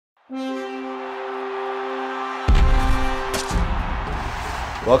Welcome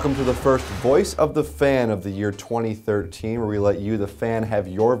to the first Voice of the Fan of the year 2013, where we let you, the fan, have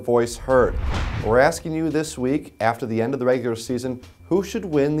your voice heard. We're asking you this week, after the end of the regular season, who should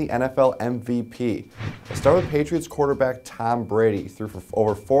win the NFL MVP? Let's start with Patriots quarterback Tom Brady. Threw for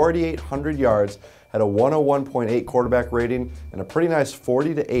over 4,800 yards, had a 101.8 quarterback rating, and a pretty nice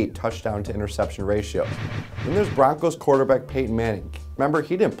 40-8 touchdown to interception ratio. Then there's Broncos quarterback Peyton Manning. Remember,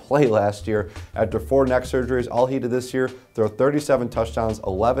 he didn't play last year. After 4 neck surgeries, all he did this year, throw 37 touchdowns,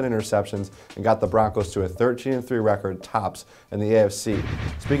 11 interceptions, and got the Broncos to a 13-3 record, tops in the AFC.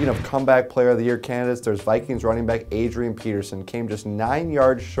 Speaking of comeback player of the year candidates, there's Vikings running back Adrian Peterson. Came just 9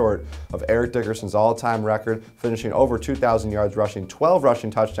 yards short of Eric Dickerson's all-time record, finishing over 2,000 yards rushing, 12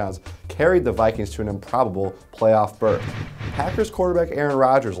 rushing touchdowns, carried the Vikings to an improbable playoff berth. Packers quarterback Aaron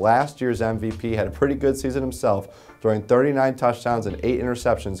Rodgers, last year's MVP, had a pretty good season himself, throwing 39 touchdowns and 8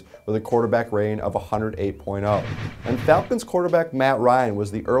 interceptions with a quarterback rating of 108.0. And Falcons quarterback Matt Ryan was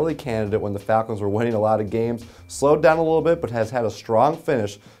the early candidate when the Falcons were winning a lot of games, slowed down a little bit but has had a strong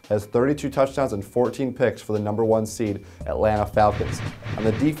finish, has 32 touchdowns and 14 picks for the #1 seed Atlanta Falcons. On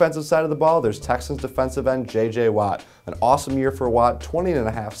the defensive side of the ball, there's Texans defensive end J.J. Watt. An awesome year for Watt,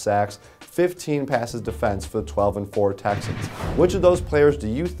 20.5 sacks, 15 passes defense for the 12-4 Texans. Which of those players do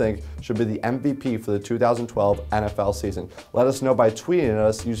you think should be the MVP for the 2012 NFL season? Let us know by tweeting at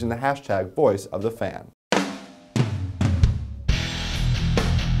us using the hashtag VoiceOfTheFan.